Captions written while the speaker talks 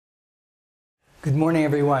Good morning,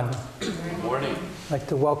 everyone. Good morning. I'd like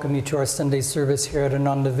to welcome you to our Sunday service here at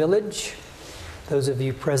Ananda Village, those of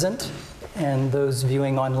you present and those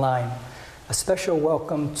viewing online. A special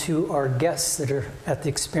welcome to our guests that are at the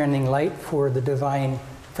Expanding Light for the Divine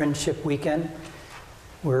Friendship Weekend.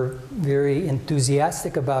 We're very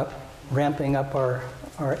enthusiastic about ramping up our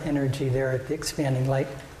energy there at the Expanding Light.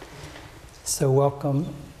 So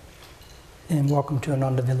welcome, and welcome to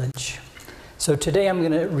Ananda Village. So today I'm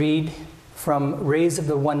going to read from Rays of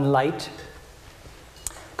the One Light,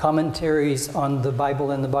 commentaries on the Bible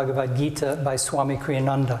and the Bhagavad Gita by Swami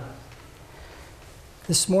Kriyananda.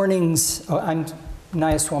 This morning's, I'm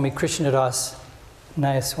Nayaswami Krishnadas,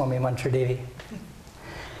 Nayaswami Mantradevi.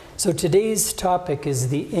 So today's topic is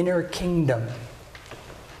the inner kingdom.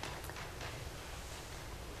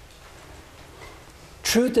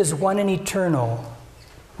 Truth is one and eternal.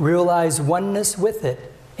 Realize oneness with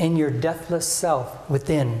it in your deathless self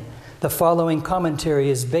within. The following commentary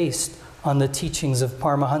is based on the teachings of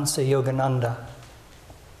Paramahansa Yogananda.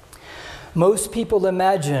 Most people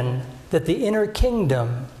imagine that the inner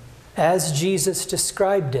kingdom, as Jesus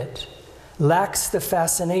described it, lacks the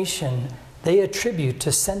fascination they attribute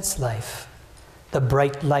to sense life, the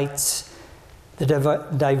bright lights, the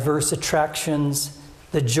diverse attractions,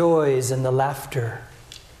 the joys and the laughter.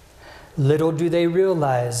 Little do they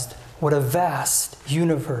realize what a vast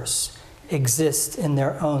universe exist in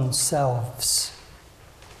their own selves.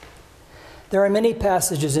 There are many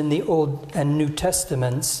passages in the Old and New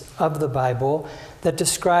Testaments of the Bible that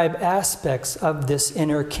describe aspects of this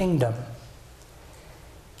inner kingdom.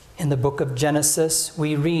 In the book of Genesis,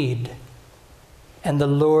 we read, "And the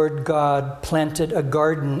Lord God planted a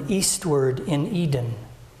garden eastward in Eden,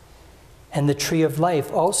 and the tree of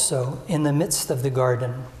life also in the midst of the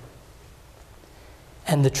garden,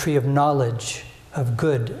 and the tree of knowledge of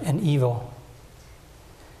good and evil."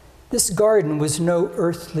 This garden was no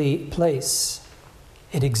earthly place.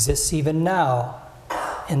 It exists even now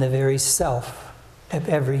in the very self of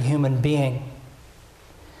every human being.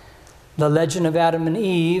 The legend of Adam and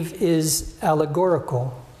Eve is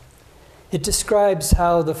allegorical. It describes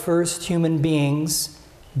how the first human beings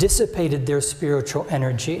dissipated their spiritual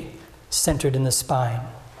energy centered in the spine.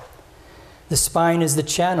 The spine is the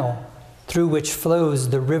channel through which flows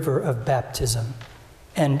the river of baptism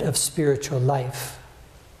and of spiritual life.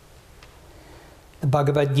 The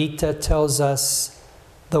Bhagavad Gita tells us,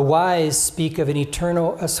 "The wise speak of an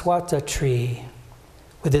eternal aswata tree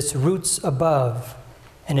with its roots above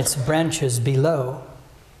and its branches below."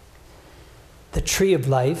 The tree of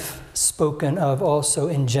life, spoken of also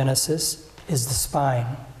in Genesis, is the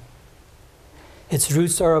spine. Its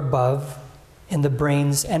roots are above in the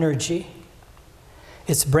brain's energy.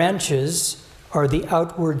 Its branches are the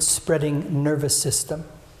outward spreading nervous system.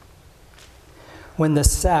 When the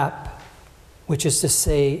sap, which is to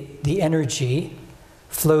say the energy,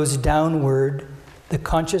 flows downward, the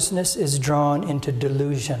consciousness is drawn into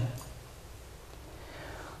delusion.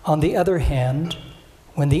 On the other hand,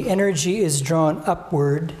 when the energy is drawn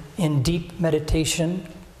upward in deep meditation,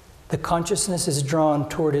 the consciousness is drawn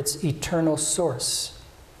toward its eternal source,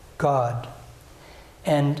 God,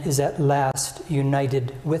 and is at last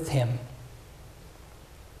united with Him.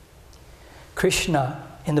 Krishna,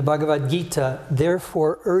 in the Bhagavad Gita,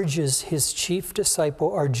 therefore urges his chief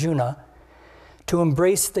disciple Arjuna to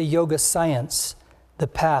embrace the yoga science, the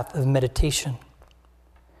path of meditation.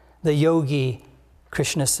 The yogi,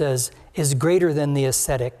 Krishna says, is greater than the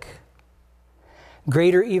ascetic,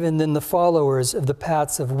 greater even than the followers of the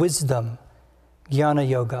paths of wisdom, jnana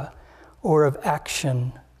yoga, or of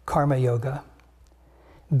action, karma yoga.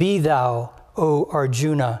 Be thou, O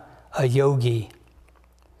Arjuna, a yogi.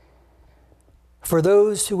 For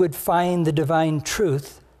those who would find the divine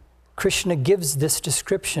truth, Krishna gives this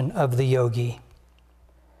description of the yogi.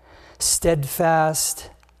 Steadfast,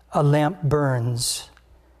 a lamp burns,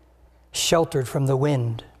 sheltered from the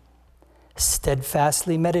wind,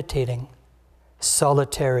 steadfastly meditating,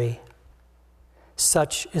 solitary.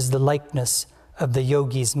 Such is the likeness of the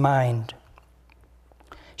yogi's mind,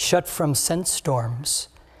 shut from sense storms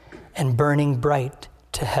and burning bright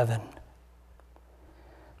to heaven.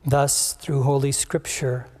 Thus, through Holy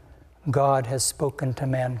Scripture, God has spoken to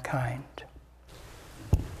mankind.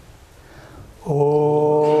 Om.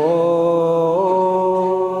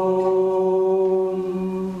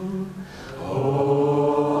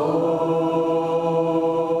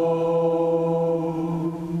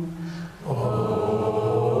 Om.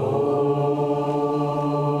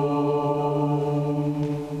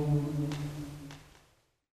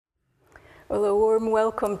 Well, a warm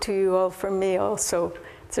welcome to you all from me also.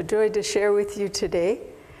 It's a joy to share with you today.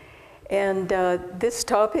 And this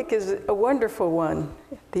topic is a wonderful one,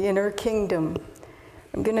 the inner kingdom.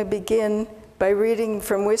 I'm going to begin by reading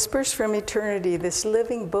from Whispers from Eternity, this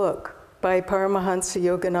living book by Paramahansa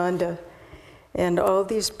Yogananda, and all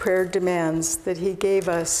these prayer demands that he gave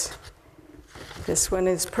us. This one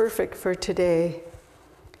is perfect for today.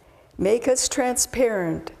 Make us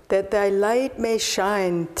transparent, that thy light may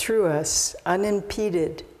shine through us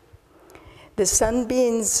unimpeded. The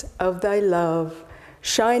sunbeams of thy love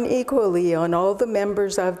shine equally on all the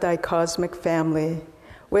members of thy cosmic family,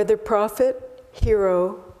 whether prophet,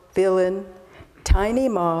 hero, villain, tiny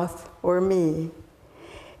moth, or me.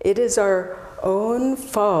 It is our own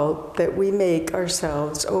fault that we make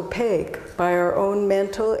ourselves opaque by our own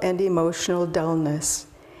mental and emotional dullness.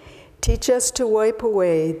 Teach us to wipe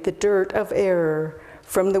away the dirt of error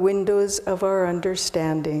from the windows of our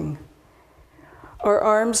understanding. Our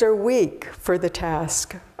arms are weak for the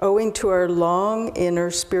task, owing to our long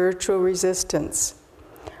inner spiritual resistance.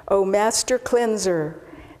 O Master Cleanser,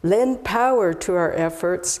 lend power to our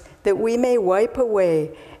efforts that we may wipe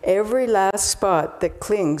away every last spot that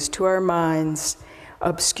clings to our minds,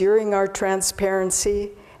 obscuring our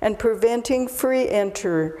transparency and preventing free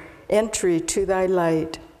entry to thy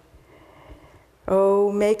light.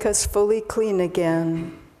 Oh, make us fully clean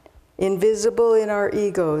again, invisible in our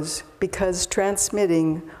egos, because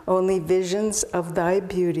transmitting only visions of thy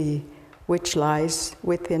beauty, which lies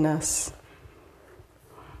within us.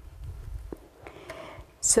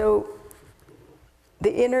 So,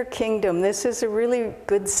 the inner kingdom, this is a really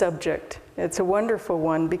good subject. It's a wonderful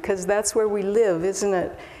one, because that's where we live, isn't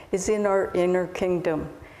it? Is in our inner kingdom.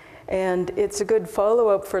 And it's a good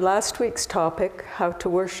follow-up for last week's topic, how to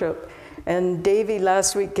worship. And Davy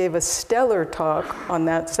last week gave a stellar talk on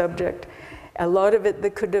that subject. A lot of it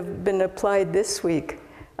that could have been applied this week.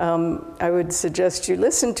 I would suggest you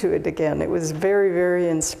listen to it again. It was very, very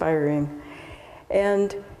inspiring.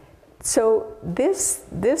 And so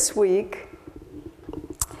this week,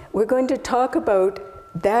 we're going to talk about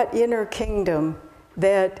that inner kingdom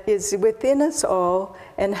that is within us all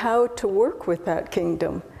and how to work with that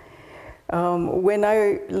kingdom. When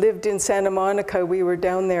I lived in Santa Monica, we were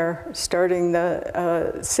down there starting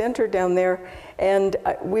the center down there, and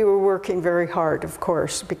we were working very hard, of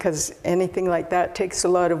course, because anything like that takes a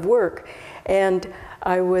lot of work. And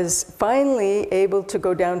I was finally able to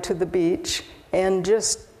go down to the beach and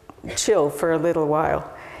just chill for a little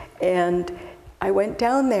while. And I went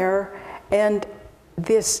down there, and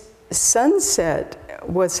this sunset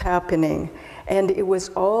was happening, and it was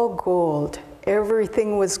all gold.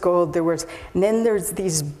 Everything was gold. And then there's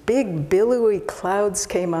these big billowy clouds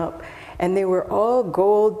came up, and they were all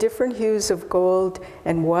gold, different hues of gold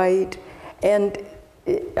and white. And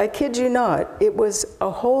I kid you not, it was a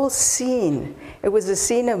whole scene. It was a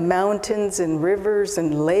scene of mountains and rivers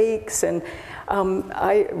and lakes, and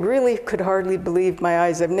I really could hardly believe my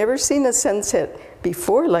eyes. I've never seen a sunset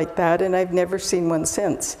before like that, and I've never seen one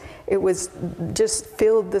since. It was just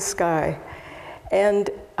filled the sky. And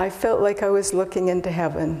I felt like I was looking into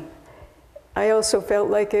heaven. I also felt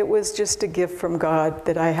like it was just a gift from God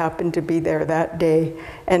that I happened to be there that day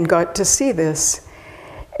and got to see this.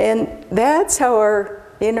 And that's how our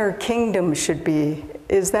inner kingdom should be,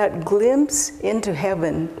 is that glimpse into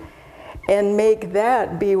heaven, and make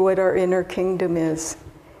that be what our inner kingdom is.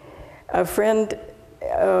 A friend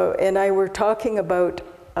and I were talking about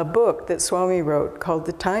a book that Swami wrote called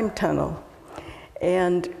The Time Tunnel.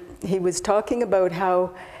 And he was talking about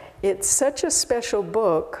how it's such a special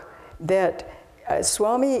book that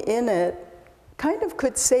Swami in it kind of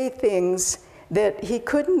could say things that he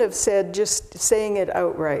couldn't have said just saying it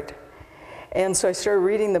outright. And so I started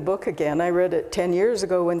reading the book again. I read it 10 years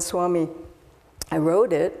ago when I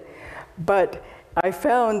wrote it, but I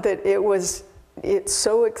found that it's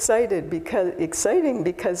so exciting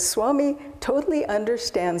because Swami totally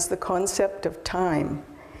understands the concept of time.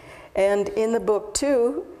 And in the book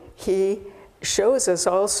too, he shows us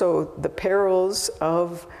also the perils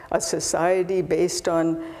of a society based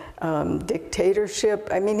on dictatorship.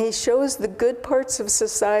 I mean, he shows the good parts of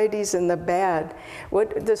societies and the bad.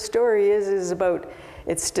 What the story is about,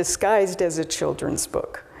 it's disguised as a children's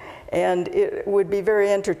book. And it would be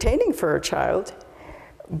very entertaining for a child,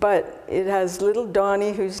 but it has little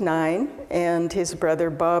Donnie, who's 9, and his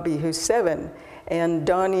brother Bobby, who's 7. And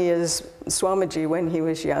Donnie is Swamiji when he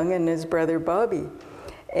was young, and his brother Bobby.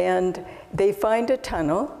 And they find a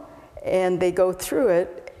tunnel, and they go through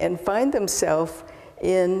it and find themselves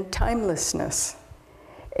in timelessness.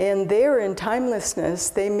 And there in timelessness,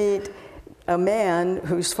 they meet a man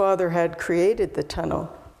whose father had created the tunnel.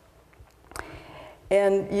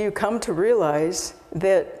 And you come to realize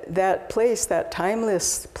that that place, that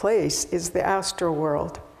timeless place, is the astral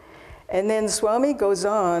world. And then Swami goes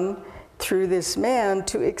on through this man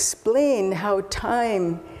to explain how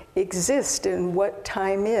time exists and what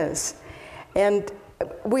time is. And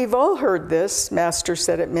we've all heard this, Master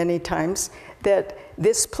said it many times, that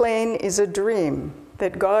this plane is a dream,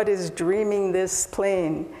 that God is dreaming this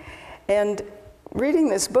plane. And reading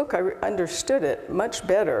this book, I understood it much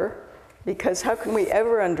better, because how can we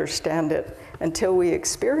ever understand it until we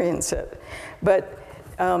experience it? But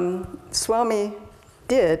Swami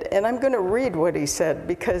did, and I'm going to read what he said,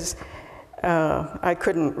 because I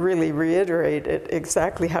couldn't really reiterate it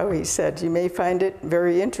exactly how he said. You may find it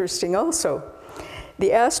very interesting also.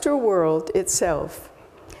 The astral world itself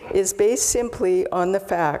is based simply on the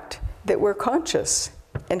fact that we're conscious,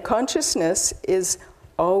 and consciousness is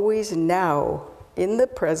always now, in the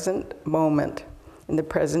present moment, in the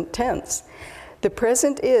present tense. The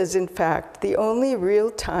present is, in fact, the only real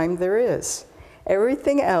time there is.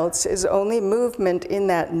 Everything else is only movement in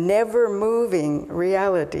that never-moving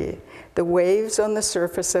reality, the waves on the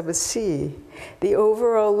surface of a sea, the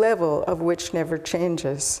overall level of which never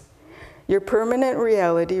changes. Your permanent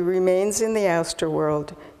reality remains in the astral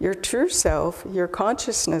world. Your true self, your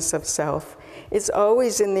consciousness of self, is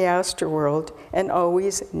always in the astral world and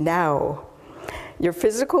always now. Your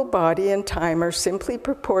physical body and time are simply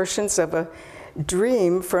proportions of a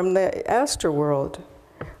dream from the astral world.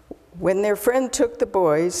 When their friend took the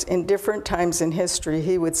boys in different times in history,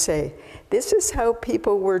 he would say, "This is how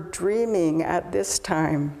people were dreaming at this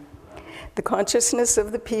time." The consciousness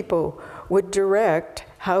of the people would direct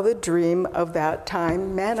how the dream of that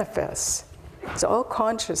time manifests. It's all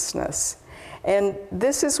consciousness. And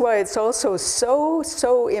this is why it's also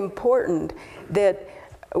so important that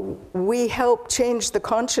we help change the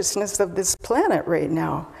consciousness of this planet right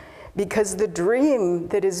now, because the dream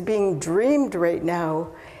that is being dreamed right now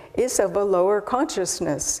is of a lower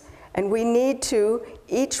consciousness. And we need to,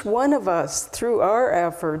 each one of us, through our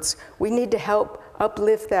efforts, we need to help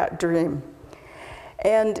uplift that dream.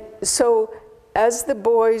 And so as the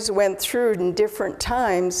boys went through in different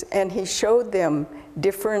times, and he showed them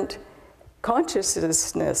different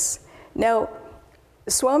consciousness. Now,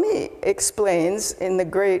 Swami explains in the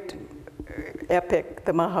great epic,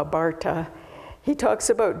 the Mahabharata, he talks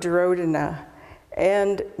about Duryodhana.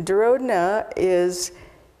 And Duryodhana is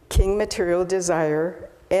king material desire,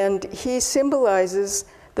 and he symbolizes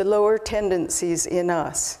the lower tendencies in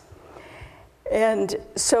us. And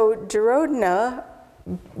so Duryodhana,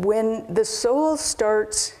 when the soul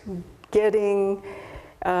starts getting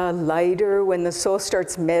lighter, when the soul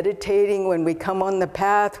starts meditating, when we come on the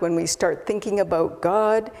path, when we start thinking about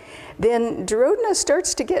God, then Duryodhana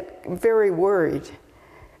starts to get very worried,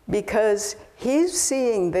 because he's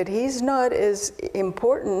seeing that he's not as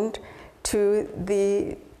important to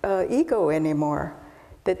the ego anymore,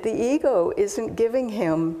 that the ego isn't giving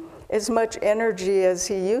him as much energy as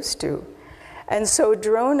he used to. And so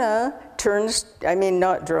Duryodhana turns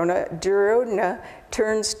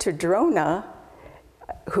to Drona,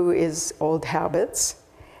 who is old habits,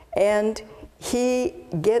 and he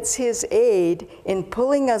gets his aid in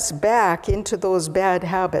pulling us back into those bad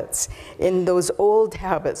habits, in those old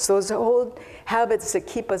habits that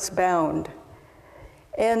keep us bound.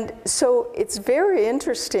 And so it's very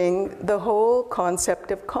interesting, the whole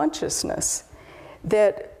concept of consciousness,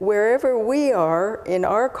 that wherever we are in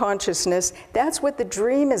our consciousness, that's what the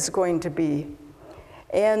dream is going to be.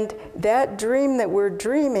 And that dream that we're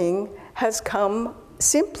dreaming has come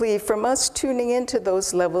simply from us tuning into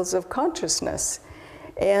those levels of consciousness.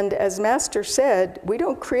 And as Master said, we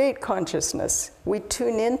don't create consciousness, we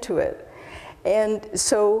tune into it. And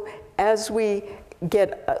so as we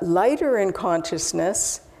get lighter in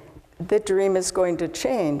consciousness, the dream is going to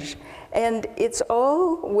change. And it's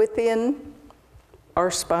all within our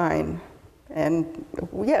spine. And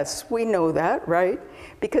yes, we know that, right?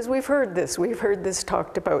 Because we've heard this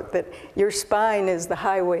talked about, that your spine is the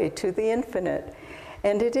highway to the infinite.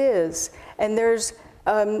 And it is. And there's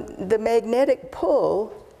the magnetic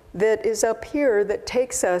pull that is up here that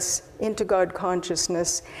takes us into God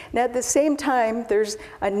consciousness. And at the same time, there's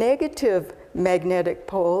a negative magnetic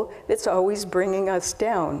pull that's always bringing us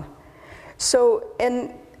down. So,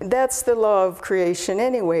 and that's the law of creation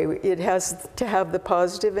anyway. It has to have the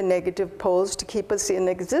positive and negative poles to keep us in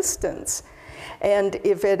existence. And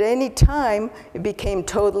if at any time it became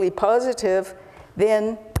totally positive,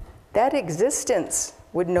 then that existence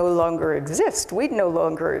would no longer exist. We'd no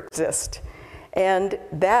longer exist. And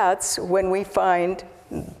that's when we find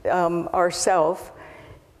ourself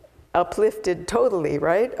uplifted totally,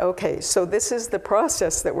 right? Okay, so this is the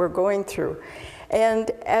process that we're going through.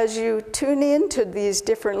 And as you tune into these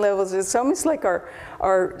different levels, it's almost like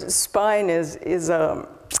our spine is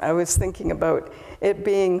I was thinking about it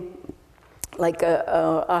being like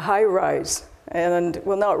a high rise, and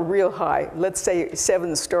well, not real high, let's say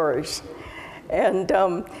 7 stories. And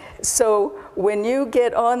so when you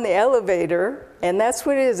get on the elevator, and that's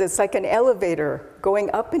what it is, it's like an elevator going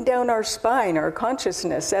up and down our spine, our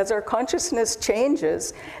consciousness. As our consciousness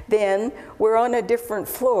changes, then we're on a different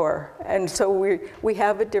floor, and so we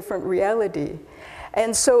have a different reality.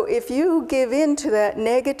 And so if you give in to that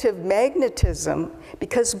negative magnetism,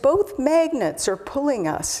 because both magnets are pulling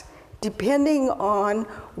us, depending on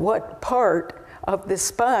what part of the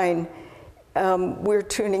spine we're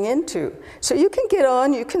tuning into. So you can get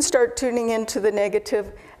on, you can start tuning into the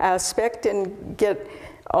negative aspect and get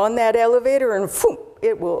on that elevator, and phoom,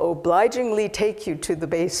 it will obligingly take you to the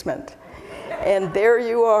basement. And there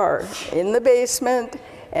you are in the basement,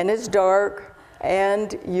 and it's dark,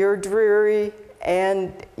 and you're dreary,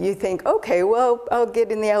 and you think, okay, well, I'll get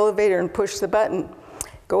in the elevator and push the button.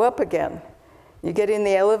 Go up again. You get in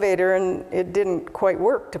the elevator, and it didn't quite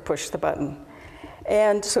work to push the button.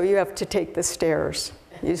 And so you have to take the stairs.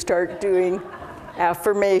 You start doing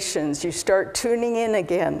affirmations. You start tuning in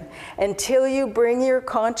again until you bring your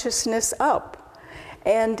consciousness up.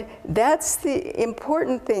 And that's the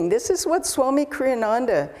important thing. This is what Swami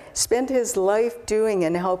Kriyananda spent his life doing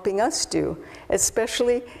and helping us do,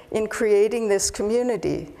 especially in creating this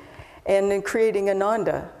community and in creating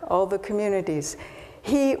Ananda, all the communities.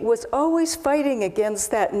 He was always fighting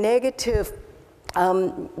against that negative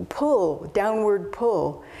pull, downward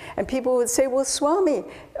pull. And people would say, well, Swami,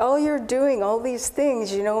 all you're doing, all these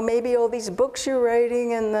things, you know, maybe all these books you're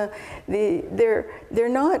writing, and they're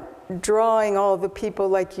not drawing all the people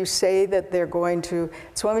like you say that they're going to.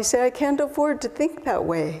 Swami said, I can't afford to think that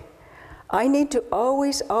way. I need to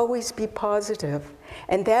always, always be positive.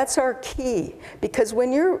 And that's our key, because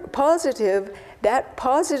when you're positive, that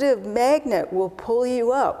positive magnet will pull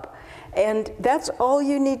you up. And that's all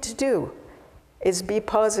you need to do, is be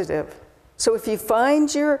positive. So if you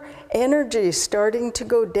find your energy starting to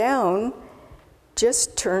go down,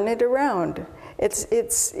 just turn it around.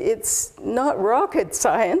 It's not rocket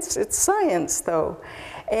science, it's science though.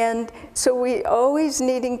 And so we always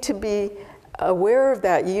needing to be aware of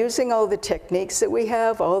that, using all the techniques that we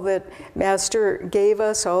have, all that Master gave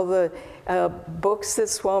us, all the books that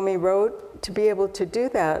Swami wrote, to be able to do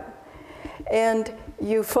that. And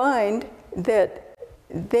you find that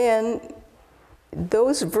then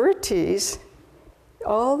those vrittis,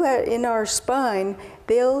 all that in our spine,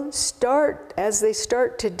 they'll start, as they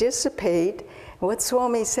start to dissipate, what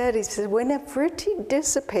Swami said, he said, when a vritti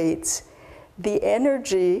dissipates, the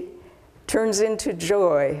energy turns into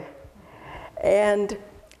joy. And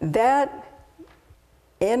that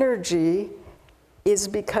energy is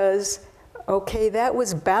because, okay, that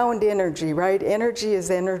was bound energy, right? Energy is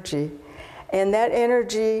energy. And that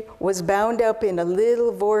energy was bound up in a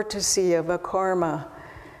little vortice of a karma.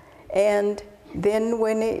 And then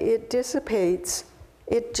when it dissipates,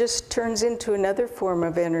 it just turns into another form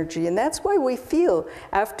of energy. And that's why we feel,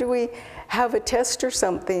 after we have a test or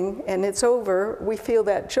something and it's over, we feel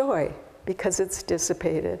that joy, because it's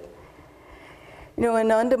dissipated. You know,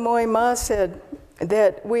 Anandamoy Ma said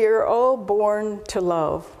that we are all born to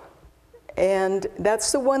love. And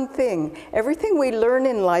that's the one thing. Everything we learn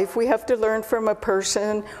in life, we have to learn from a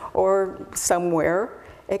person or somewhere,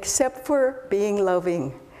 except for being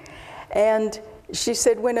loving. And she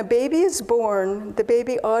said, when a baby is born, the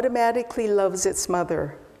baby automatically loves its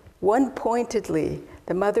mother, one-pointedly.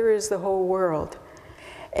 The mother is the whole world.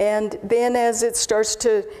 And then as it starts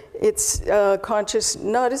to, it's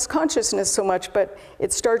not its consciousness so much, but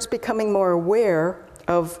it starts becoming more aware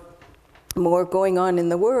of more going on in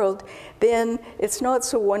the world, then it's not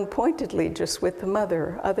so one-pointedly just with the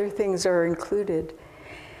mother. Other things are included.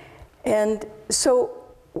 And so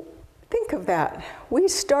think of that. We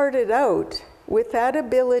started out with that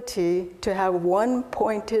ability to have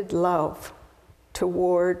one-pointed love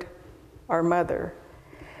toward our mother.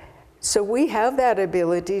 So we have that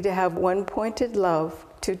ability to have one-pointed love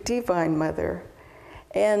to Divine Mother.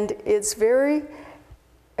 And it's very,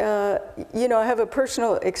 you know, I have a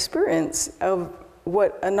personal experience of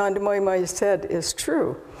what Anandamoy Ma said is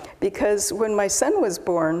true. Because when my son was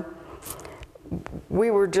born, we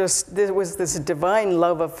were just, there was this divine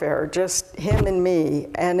love affair, just him and me.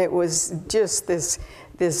 And it was just this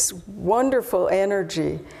wonderful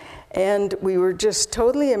energy. And we were just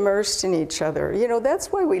totally immersed in each other. You know, that's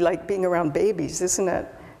why we like being around babies, isn't it?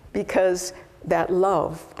 Because that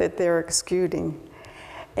love that they're exuding.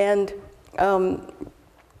 And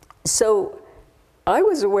so I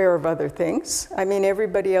was aware of other things. I mean,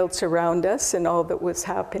 everybody else around us and all that was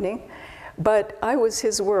happening. But I was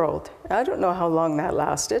his world. I don't know how long that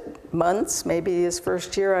lasted. Months, maybe his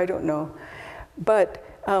first year, I don't know. But,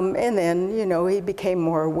 and then, you know, he became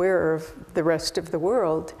more aware of the rest of the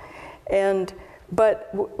world. But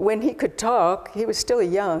when he could talk, he was still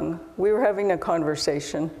young. We were having a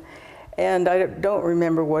conversation, and I don't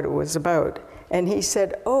remember what it was about. And he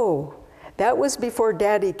said, "Oh, that was before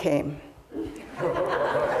Daddy came."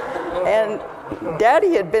 And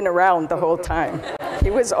Daddy had been around the whole time. He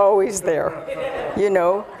was always there, you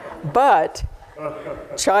know. But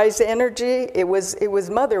Chai's energy, it was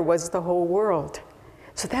Mother was the whole world.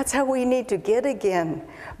 So that's how we need to get again,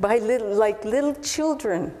 by little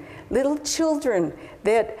children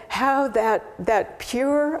that have that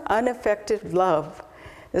pure, unaffected love.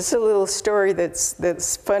 This is a little story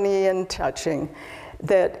that's funny and touching.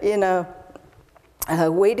 That in a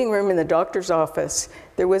waiting room in the doctor's office,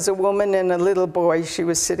 there was a woman and a little boy. He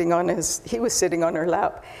was sitting on her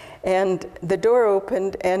lap. And the door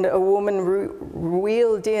opened, and a woman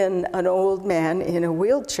wheeled in an old man in a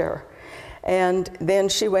wheelchair. And then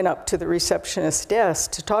she went up to the receptionist's desk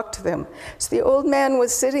to talk to them. So the old man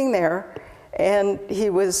was sitting there, and he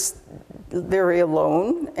was very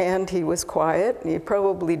alone, and he was quiet. He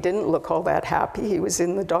probably didn't look all that happy. He was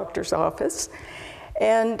in the doctor's office.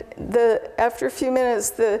 And after a few minutes,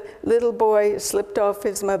 the little boy slipped off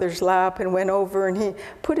his mother's lap and went over, and he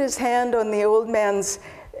put his hand on the old man's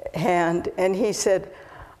hand, and he said,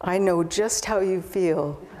 "I know just how you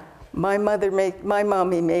feel. My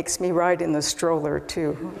mommy makes me ride in the stroller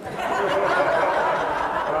too."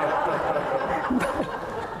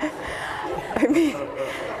 I mean,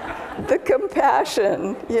 the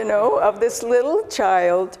compassion, you know, of this little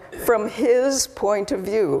child from his point of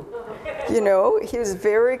view. You know, he was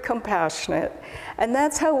very compassionate. And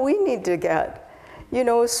that's how we need to get. You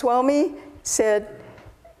know, Swami said,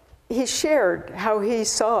 he shared how he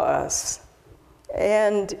saw us.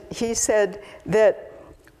 And he said that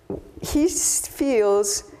he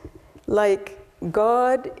feels like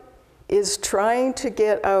God is trying to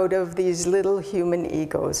get out of these little human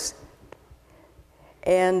egos.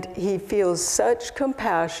 And he feels such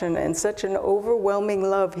compassion and such an overwhelming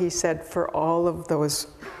love, he said, for all of those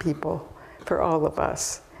people, for all of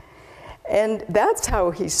us. And that's how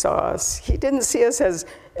he saw us. He didn't see us as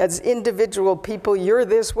individual people, you're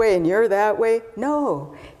this way and you're that way.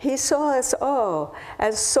 No, he saw us all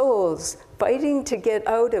as souls fighting to get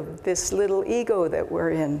out of this little ego that we're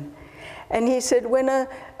in. And he said, when a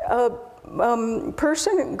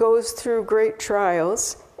person goes through great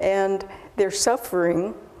trials and they're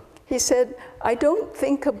suffering, he said, I don't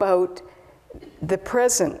think about the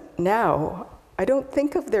present now. I don't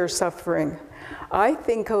think of their suffering. I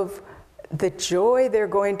think of the joy they're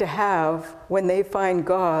going to have when they find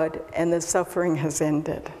God and the suffering has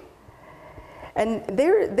ended. And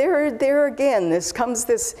there again, this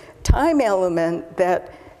time element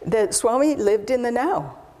that Swami lived in the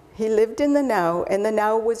now. He lived in the now, and the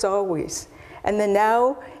now was always. And the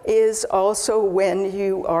now is also when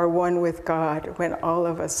you are one with God, when all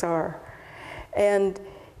of us are. And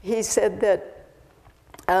he said that,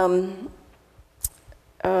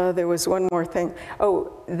 there was one more thing.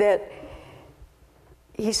 That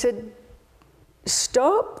he said,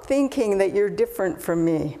 stop thinking that you're different from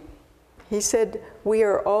me. He said, we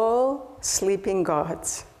are all sleeping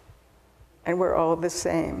gods, and we're all the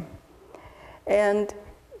same. And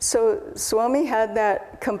so Swami had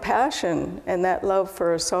that compassion and that love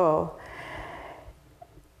for us all.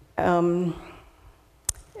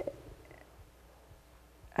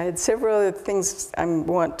 I had several other things I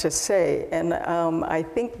want to say, and I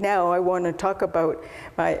think now I want to talk about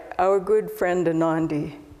our good friend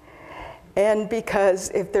Anandi. And because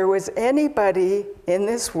if there was anybody in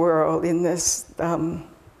this world,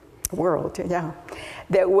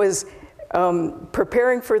 that was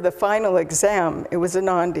preparing for the final exam, it was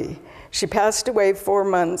Anandi. She passed away 4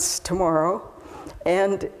 months tomorrow.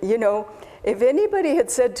 And, you know, if anybody had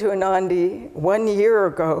said to Anandi 1 year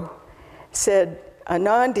ago, said,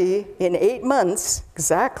 Anandi, in 8 months,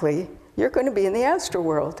 exactly, you're going to be in the astral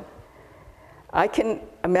world. I can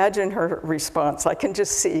imagine her response. I can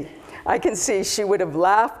see she would have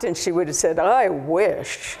laughed and she would have said, I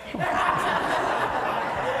wish.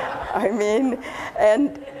 I mean,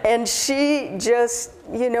 and she just,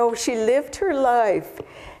 you know, she lived her life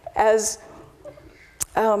as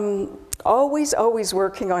always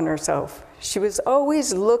working on herself. She was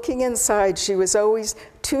always looking inside. She was always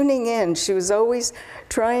tuning in. She was always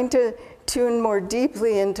trying to tune more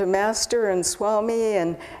deeply into Master and Swami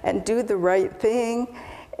and do the right thing.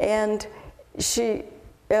 And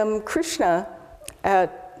Krishna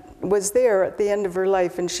was there at the end of her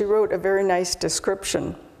life, and she wrote a very nice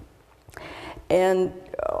description. And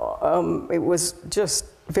it was just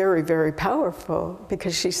very, very powerful,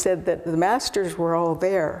 because she said that the masters were all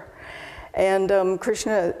there. And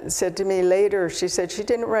Krishna said to me later, she said she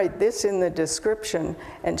didn't write this in the description,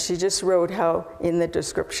 and she just wrote how, in the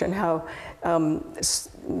description, how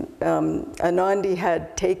Anandi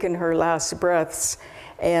had taken her last breaths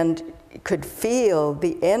and could feel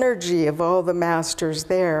the energy of all the masters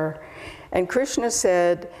there. And Krishna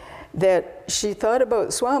said that she thought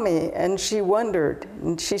about Swami, and she wondered,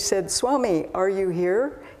 and she said, "Swami, are you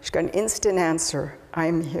here?" She got an instant answer,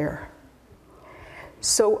 "I'm here."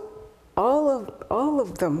 So all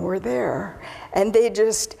of them were there, and they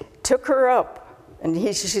just took her up, and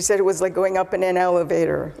she said it was like going up in an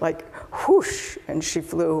elevator, like whoosh, and she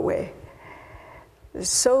flew away.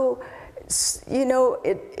 So, you know,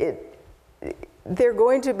 they're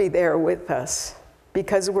going to be there with us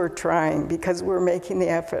because we're trying, because we're making the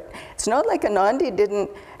effort. It's not like Anandi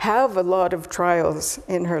didn't have a lot of trials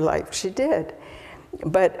in her life. She did.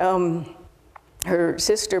 But her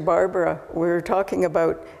sister Barbara, we were talking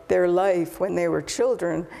about their life when they were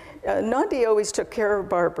children. Nandi always took care of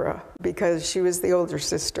Barbara because she was the older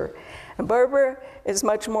sister. And Barbara is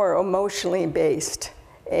much more emotionally based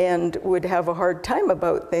and would have a hard time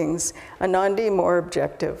about things. Anandi more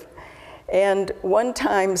objective. And one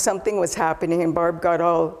time something was happening and Barb got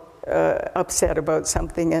all upset about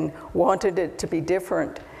something and wanted it to be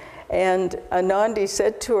different. And Anandi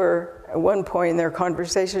said to her at one point in their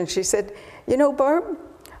conversation, she said, "You know, Barb,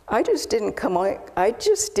 I just didn't come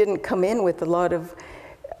in with a lot of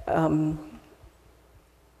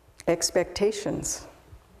expectations."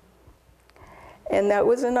 And that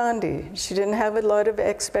was Anandi. She didn't have a lot of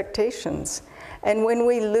expectations. And when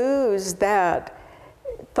we lose that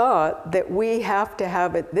thought that we have to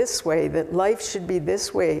have it this way, that life should be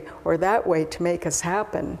this way or that way to make us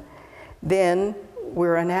happen, then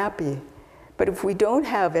we're unhappy. But if we don't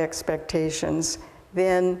have expectations,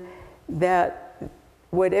 then that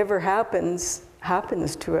whatever happens,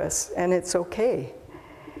 happens to us, and it's okay.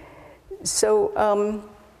 So,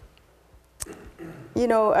 you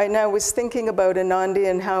know, I was thinking about Anandi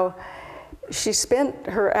and how she spent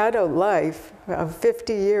her adult life of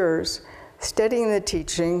 50 years studying the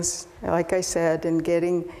teachings, like I said, and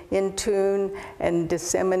getting in tune and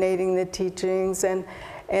disseminating the teachings, and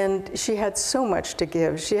she had so much to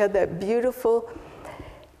give. She had that beautiful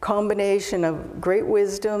combination of great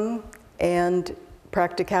wisdom and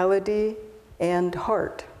practicality and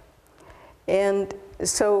heart. And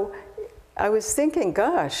so I was thinking,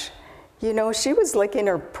 gosh, you know, she was like in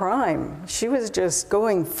her prime. She was just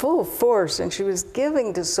going full force, and she was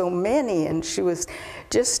giving to so many, and she was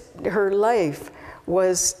just, her life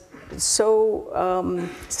was so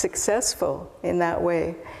successful in that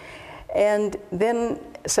way. And then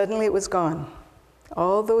suddenly it was gone.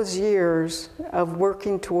 All those years of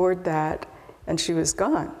working toward that, and she was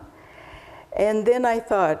gone. And then I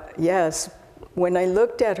thought, yes, when I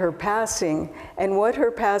looked at her passing and what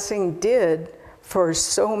her passing did for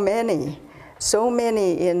so many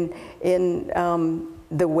in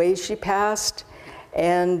the way she passed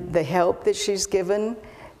and the help that she's given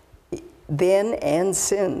then and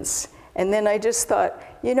since. And then I just thought,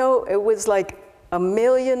 you know, it was like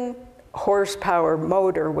 1,000,000 horsepower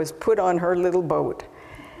motor was put on her little boat.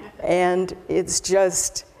 And it's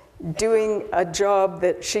just doing a job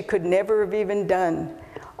that she could never have even done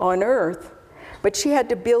on Earth. But she had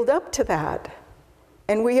to build up to that.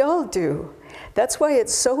 And we all do. That's why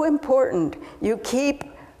it's so important. You keep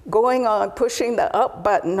going on, pushing the up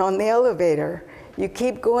button on the elevator. You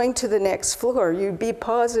keep going to the next floor. You be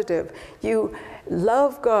positive. You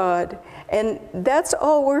love God. And that's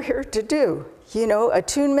all we're here to do. You know,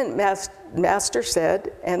 attunement master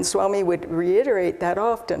said, and Swami would reiterate that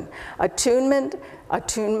often, attunement,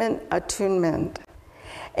 attunement, attunement.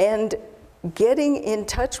 And getting in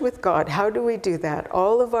touch with God, how do we do that?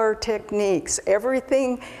 All of our techniques,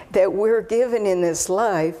 everything that we're given in this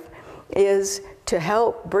life is to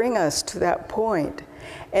help bring us to that point.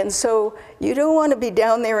 And so you don't want to be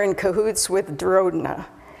down there in cahoots with Drodna.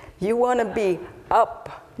 You want to be up.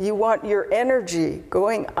 You want your energy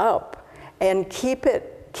going up, and keep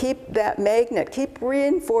that magnet, keep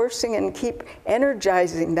reinforcing and keep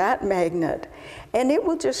energizing that magnet, and it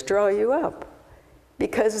will just draw you up.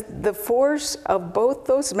 Because the force of both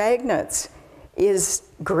those magnets is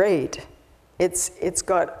great. It's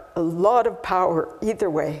got a lot of power either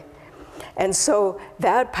way. And so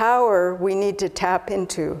that power we need to tap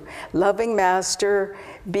into. Loving Master,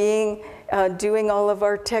 doing all of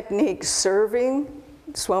our techniques, serving.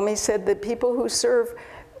 Swami said that people who serve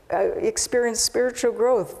experience spiritual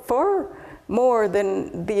growth far more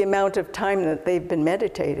than the amount of time that they've been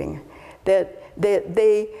meditating. That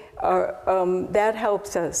they are, that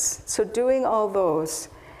helps us. So doing all those,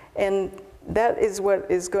 and that is what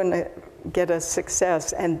is going to get us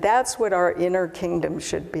success. And that's what our inner kingdom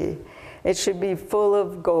should be. It should be full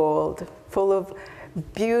of gold, full of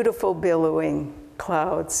beautiful billowing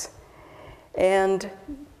clouds. And,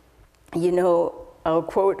 you know, I'll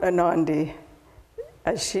quote Anandi,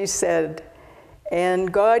 as she said,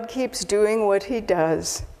 "And God keeps doing what he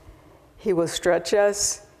does. He will stretch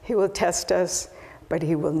us, he will test us, but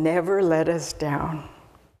he will never let us down."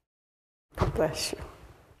 God bless you.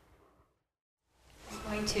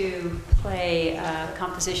 I'm going to play a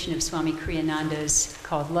composition of Swami Kriyananda's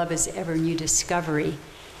called Love is Ever New Discovery.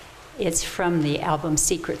 It's from the album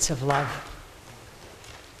Secrets of Love.